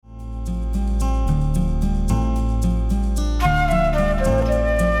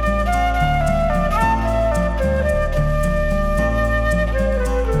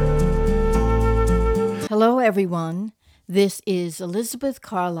everyone. This is Elizabeth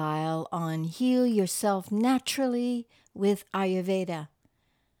Carlisle on Heal Yourself Naturally with Ayurveda.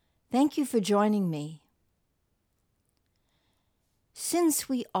 Thank you for joining me. Since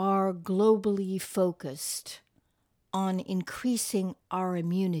we are globally focused on increasing our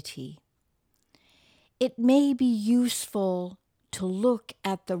immunity, it may be useful to look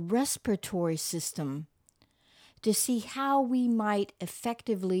at the respiratory system to see how we might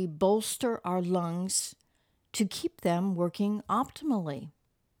effectively bolster our lungs to keep them working optimally.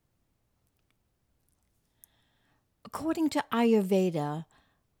 According to Ayurveda,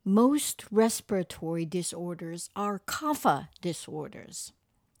 most respiratory disorders are kapha disorders.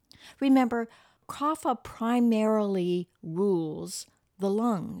 Remember, kapha primarily rules the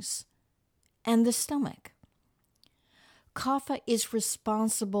lungs and the stomach. Kapha is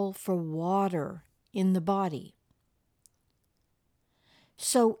responsible for water in the body.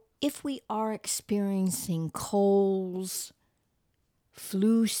 So if we are experiencing colds,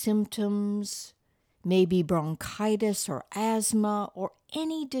 flu symptoms, maybe bronchitis or asthma or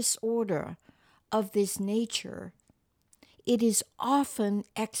any disorder of this nature, it is often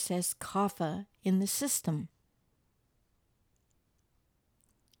excess kapha in the system.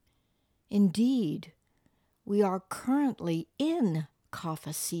 Indeed, we are currently in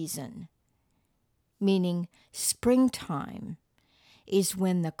kapha season, meaning springtime is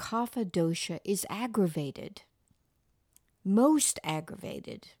when the kapha dosha is aggravated, most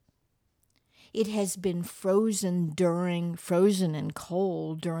aggravated. It has been frozen and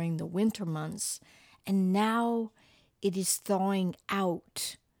cold during the winter months, and now it is thawing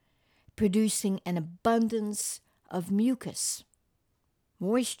out, producing an abundance of mucus,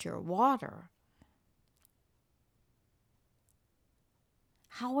 moisture, water.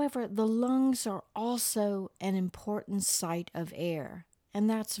 However, the lungs are also an important site of air, and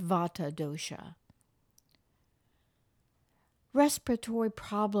that's vata dosha. Respiratory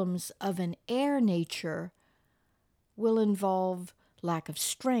problems of an air nature will involve lack of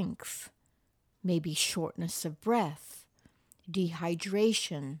strength, maybe shortness of breath,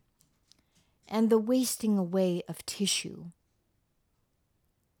 dehydration, and the wasting away of tissue.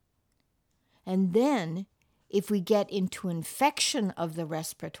 And then, if we get into infection of the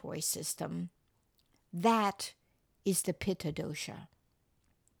respiratory system, that is the pitta dosha.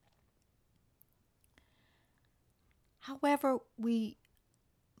 However, we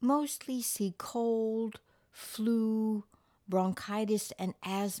mostly see cold, flu, bronchitis, and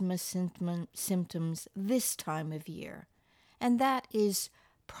asthma symptoms this time of year, and that is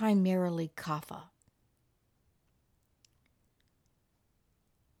primarily kapha.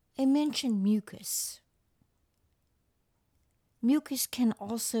 I mentioned mucus. Mucus can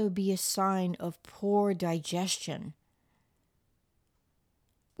also be a sign of poor digestion,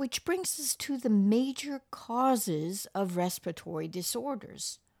 which brings us to the major causes of respiratory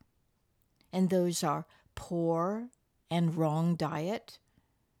disorders. And those are poor and wrong diet,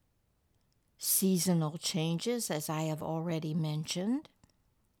 seasonal changes, as I have already mentioned,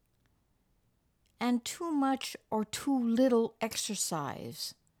 and too much or too little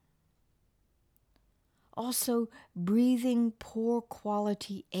exercise. Also, breathing poor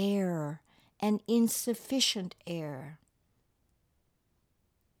quality air and insufficient air.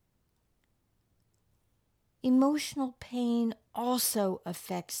 Emotional pain also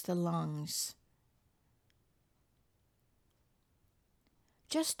affects the lungs.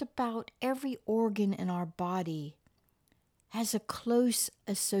 Just about every organ in our body has a close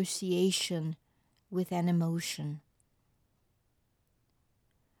association with an emotion.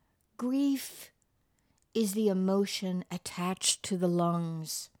 Grief is the emotion attached to the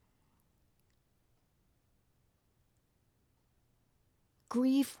lungs.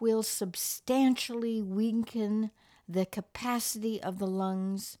 Grief will substantially weaken the capacity of the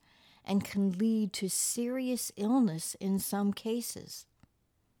lungs and can lead to serious illness in some cases.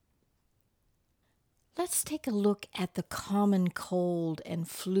 Let's take a look at the common cold and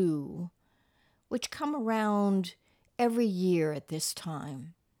flu, which come around every year at this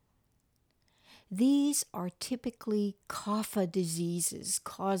time. These are typically kapha diseases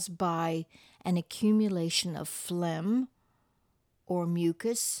caused by an accumulation of phlegm or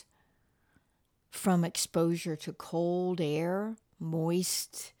mucus from exposure to cold air,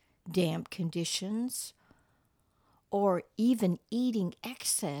 moist, damp conditions, or even eating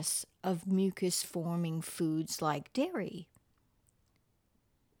excess of mucus-forming foods like dairy.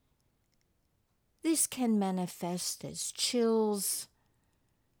 This can manifest as chills,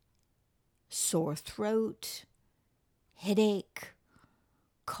 sore throat, headache,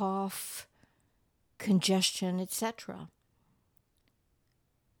 cough, congestion, etc.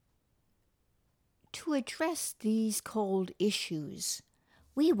 to address these cold issues,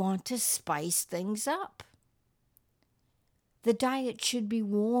 we want to spice things up. The diet should be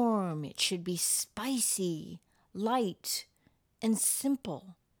warm, it should be spicy, light, and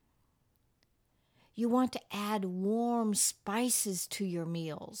simple. You want to add warm spices to your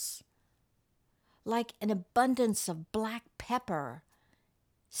meals, like an abundance of black pepper,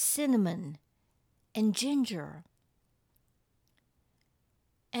 cinnamon, and ginger.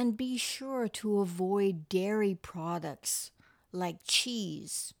 And be sure to avoid dairy products like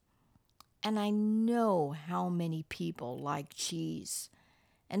cheese. And I know how many people like cheese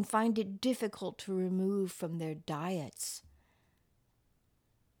and find it difficult to remove from their diets.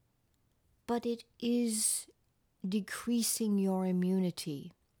 But it is decreasing your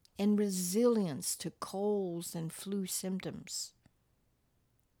immunity and resilience to colds and flu symptoms.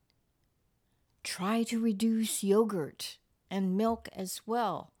 Try to reduce yogurt and milk as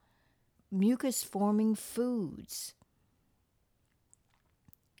well, mucus-forming foods.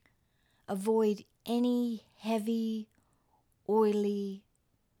 Avoid any heavy, oily,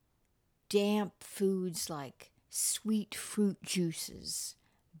 damp foods like sweet fruit juices,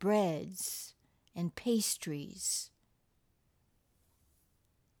 breads, and pastries.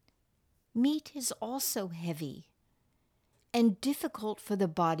 Meat is also heavy and difficult for the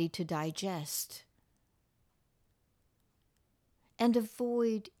body to digest. And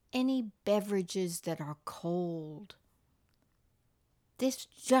avoid any beverages that are cold. This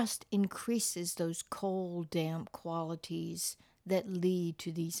just increases those cold, damp qualities that lead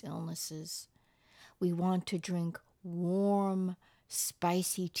to these illnesses. We want to drink warm,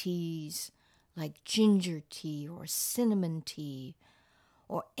 spicy teas like ginger tea or cinnamon tea,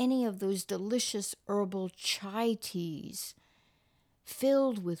 or any of those delicious herbal chai teas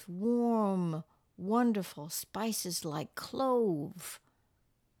filled with warm, wonderful spices like clove.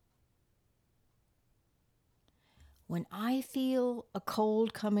 When I feel a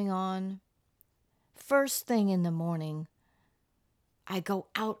cold coming on, first thing in the morning, I go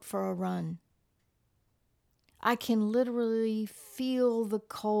out for a run. I can literally feel the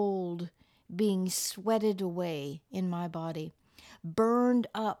cold being sweated away in my body, burned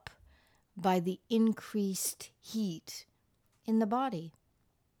up by the increased heat in the body.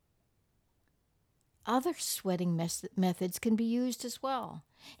 Other sweating methods can be used as well.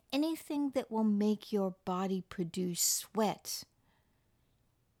 Anything that will make your body produce sweat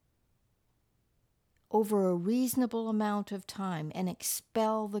over a reasonable amount of time and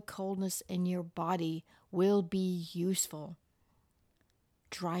expel the coldness in your body will be useful.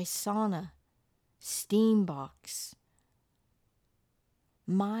 Dry sauna, steam box.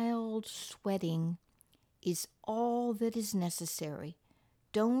 Mild sweating is all that is necessary.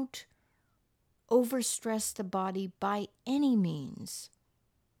 Don't overstress the body by any means.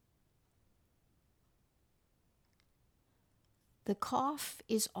 The cough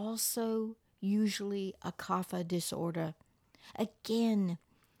is also usually a kapha disorder. Again,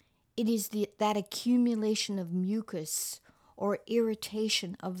 it is that accumulation of mucus or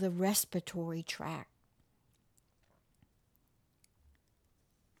irritation of the respiratory tract.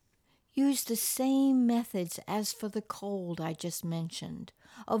 Use the same methods as for the cold I just mentioned.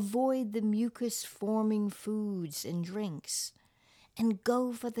 Avoid the mucus-forming foods and drinks, and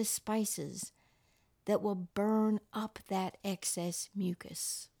go for the spices that will burn up that excess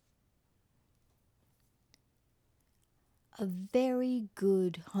mucus. A very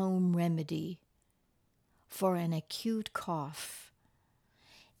good home remedy for an acute cough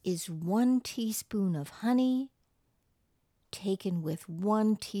is 1 teaspoon of honey taken with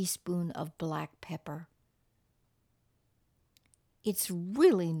 1 teaspoon of black pepper. It's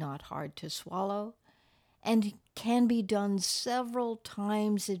really not hard to swallow and can be done several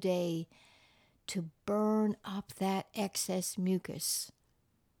times a day to burn up that excess mucus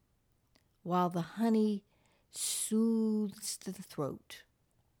while the honey soothes the throat.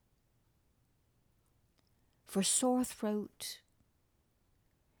 For sore throat,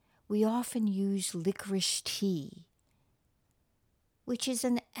 we often use licorice tea, which is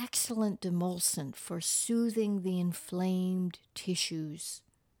an excellent demulcent for soothing the inflamed tissues.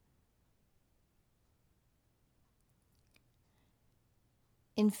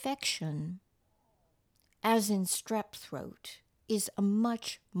 Infection, as in strep throat, is a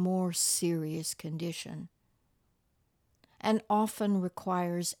much more serious condition and often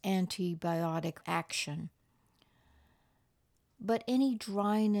requires antibiotic action. But any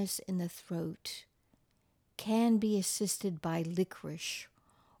dryness in the throat can be assisted by licorice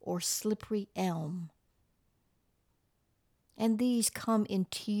or slippery elm. And these come in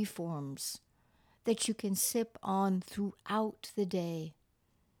tea forms that you can sip on throughout the day.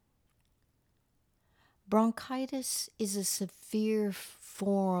 Bronchitis is a severe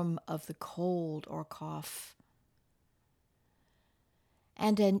form of the cold or cough,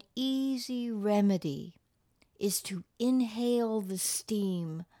 and an easy remedy is to inhale the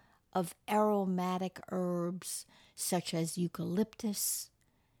steam of aromatic herbs such as eucalyptus,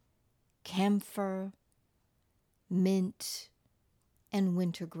 camphor, mint, and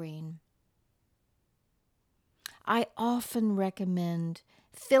wintergreen. I often recommend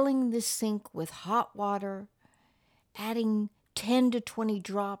filling the sink with hot water, adding 10 to 20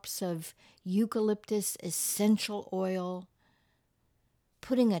 drops of eucalyptus essential oil,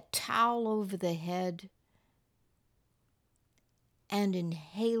 putting a towel over the head, and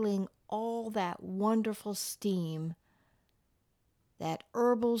inhaling all that wonderful steam, that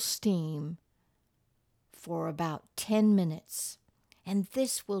herbal steam, for about 10 minutes. And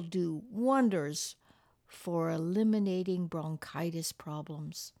this will do wonders for eliminating bronchitis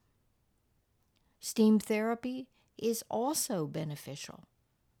problems. Steam therapy is also beneficial.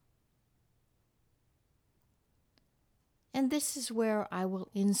 And this is where I will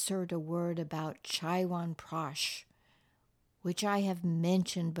insert a word about Chyawanprash, which I have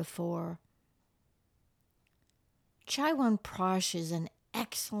mentioned before. Chyawanprash is an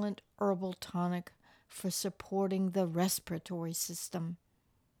excellent herbal tonic for supporting the respiratory system.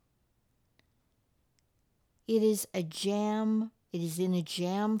 It is in a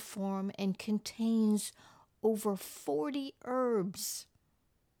jam form and contains over 40 herbs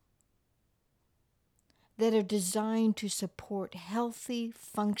that are designed to support healthy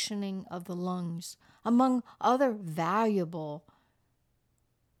functioning of the lungs, among other valuable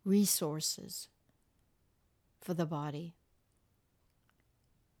resources for the body.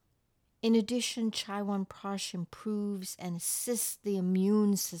 In addition, Chyawanprash improves and assists the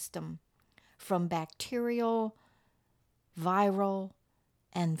immune system from bacterial, viral,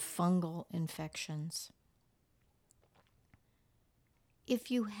 and fungal infections.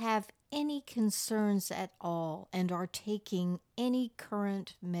 If you have any concerns at all and are taking any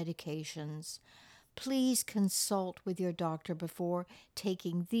current medications, please consult with your doctor before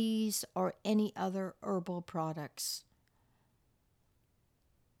taking these or any other herbal products.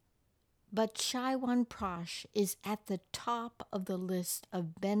 But Chyawanprash is at the top of the list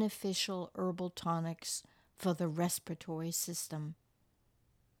of beneficial herbal tonics for the respiratory system.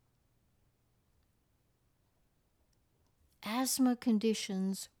 Asthma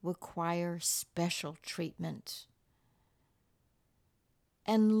conditions require special treatment,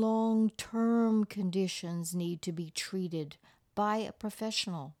 and long-term conditions need to be treated by a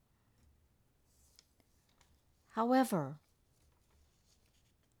professional. However,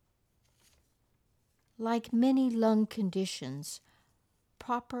 like many lung conditions,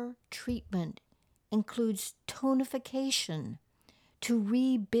 proper treatment includes tonification to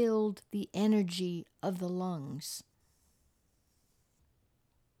rebuild the energy of the lungs.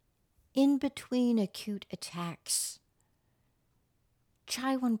 In between acute attacks,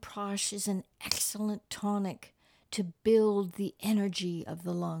 Chyawanprash is an excellent tonic to build the energy of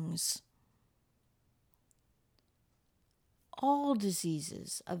the lungs. All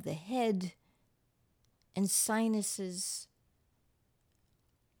diseases of the head and sinuses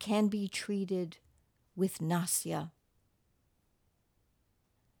can be treated with Nasya.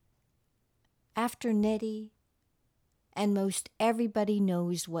 After neti, and most everybody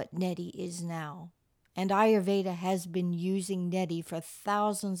knows what neti is now, and Ayurveda has been using neti for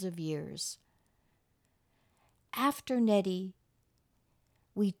thousands of years. After neti,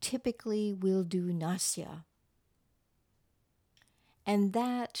 we typically will do Nasya, and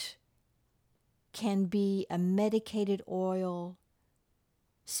that can be a medicated oil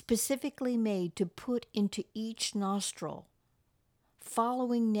specifically made to put into each nostril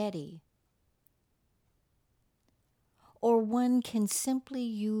following neti. Or one can simply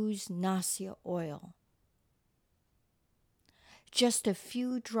use Nasya oil. Just a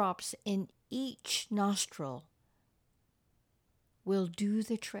few drops in each nostril will do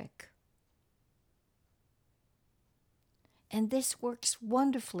the trick. And this works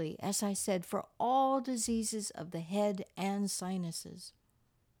wonderfully, as I said, for all diseases of the head and sinuses.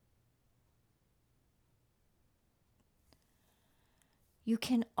 You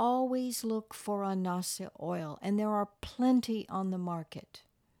can always look for a Nasya oil, and there are plenty on the market.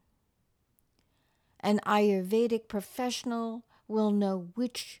 An Ayurvedic professional will know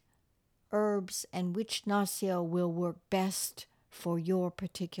which herbs and which Nasya will work best for your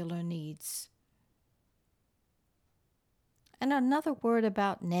particular needs. And another word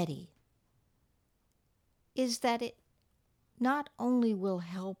about neti is that it not only will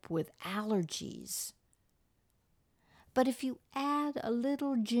help with allergies, But if you add a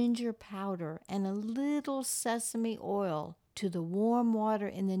little ginger powder and a little sesame oil to the warm water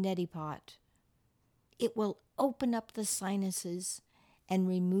in the neti pot, it will open up the sinuses and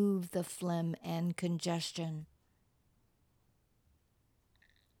remove the phlegm and congestion.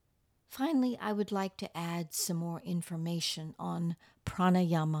 Finally, I would like to add some more information on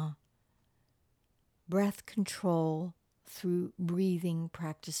pranayama, breath control through breathing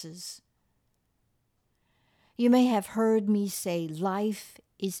practices. You may have heard me say life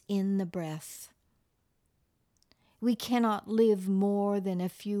is in the breath. We cannot live more than a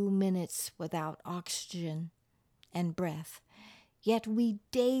few minutes without oxygen and breath, yet we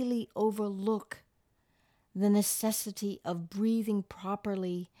daily overlook the necessity of breathing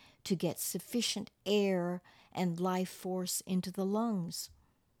properly to get sufficient air and life force into the lungs.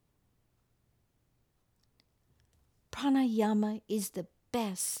 Pranayama is the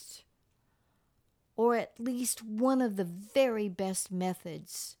best, or at least one of the very best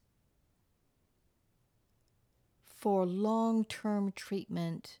methods for long-term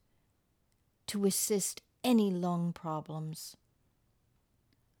treatment to assist any lung problems.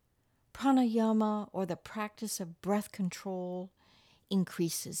 Pranayama, or the practice of breath control,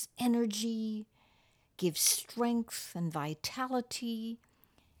 increases energy, gives strength and vitality,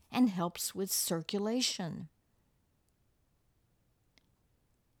 and helps with circulation.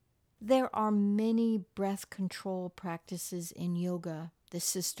 There are many breath control practices in yoga, the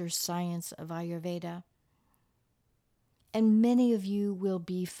sister science of Ayurveda, and many of you will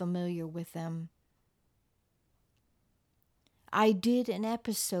be familiar with them. I did an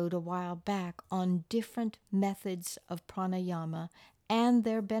episode a while back on different methods of pranayama and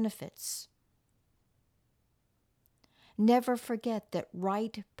their benefits. Never forget that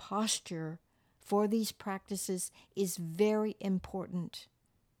right posture for these practices is very important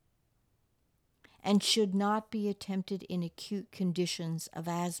and should not be attempted in acute conditions of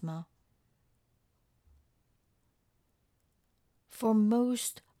asthma. For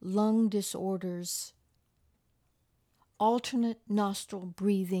most lung disorders, alternate nostril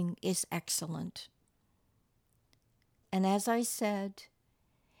breathing is excellent. And as I said,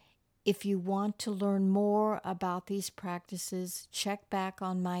 if you want to learn more about these practices, check back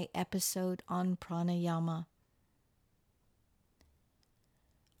on my episode on pranayama.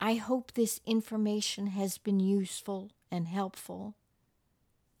 I hope this information has been useful and helpful.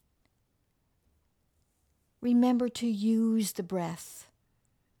 Remember to use the breath.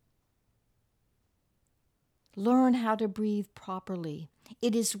 Learn how to breathe properly.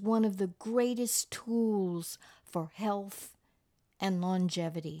 It is one of the greatest tools for health and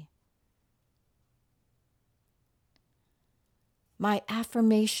longevity. My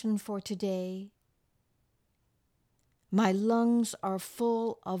affirmation for today: my lungs are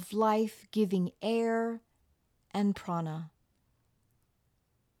full of life-giving air and prana.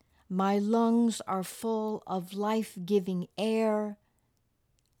 My lungs are full of life-giving air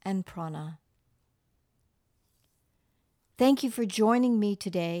and prana. Thank you for joining me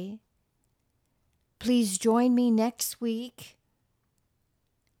today. Please join me next week.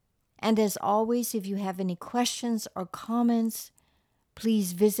 And as always, if you have any questions or comments,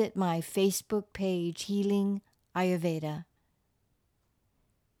 please visit my Facebook page, Healing Ayurveda.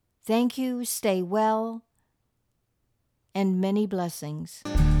 Thank you, stay well, and many blessings.